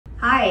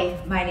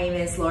Hi, my name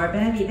is Laura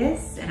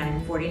Benavides and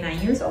I'm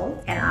 49 years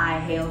old and I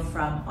hail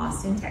from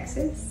Austin,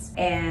 Texas.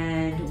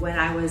 And when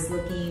I was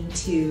looking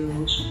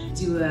to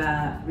do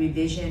a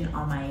revision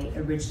on my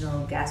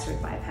original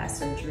gastric bypass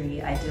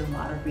surgery, I did a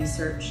lot of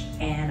research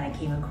and I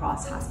came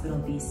across Hospital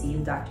BC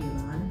with Dr.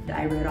 Yulan.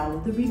 I read all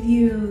of the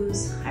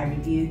reviews, I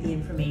reviewed the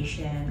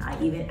information, I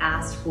even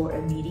asked for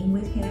a meeting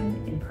with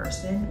him in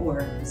person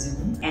or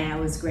Zoom, and I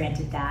was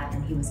granted that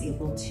and he was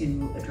able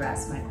to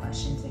address my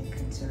questions and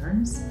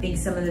concerns. I think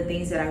some of the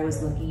things that I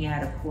was looking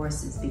at, of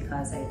course, is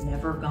because I've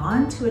never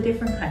gone to a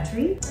different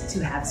country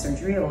to have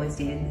surgery. I always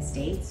stayed in the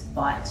States,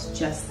 but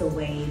just the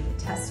way the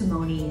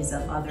testimonies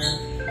of other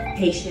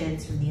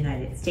patients from the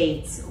United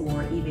States,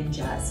 or even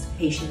just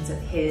patients of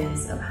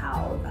his, of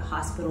how the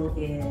hospital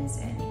is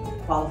and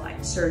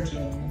qualified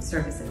surgeon,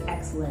 service of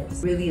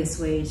excellence, really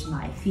assuaged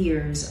my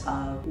fears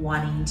of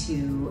wanting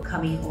to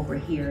coming over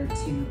here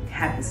to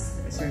have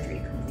this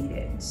surgery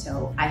completed.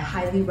 So I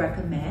highly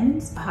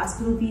recommend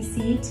Hospital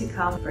BC to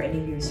come for any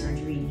of your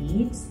surgery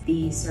needs.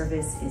 The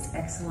service is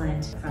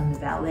excellent, from the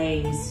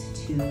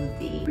valets to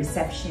the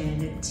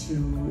reception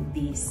to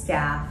the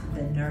staff,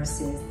 the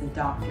nurses, the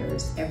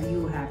doctors.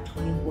 You have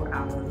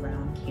 24-hour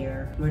round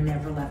care. You're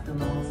never left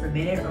alone for a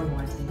minute or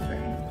wanting for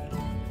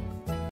anything.